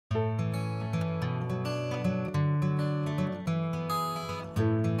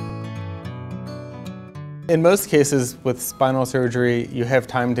In most cases with spinal surgery, you have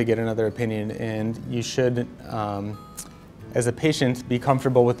time to get another opinion, and you should, as a patient, be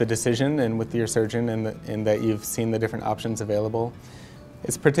comfortable with the decision and with your surgeon and that you've seen the different options available.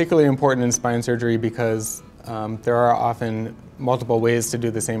 It's particularly important in spine surgery because there are often multiple ways to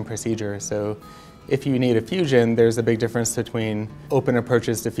do the same procedure. So if you need a fusion, there's a big difference between open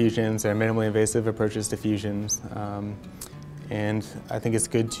approaches to fusions and minimally invasive approaches to fusions. And I think it's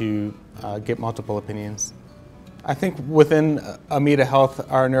good to get multiple opinions. I think within Amida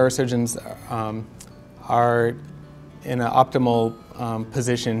Health, our neurosurgeons are in an optimal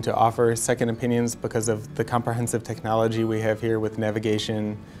position to offer second opinions because of the comprehensive technology we have here with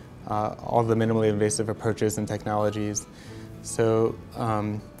navigation, all the minimally invasive approaches and technologies. So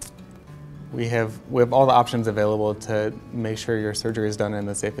we have all the options available to make sure your surgery is done in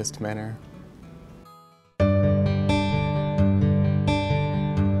the safest manner.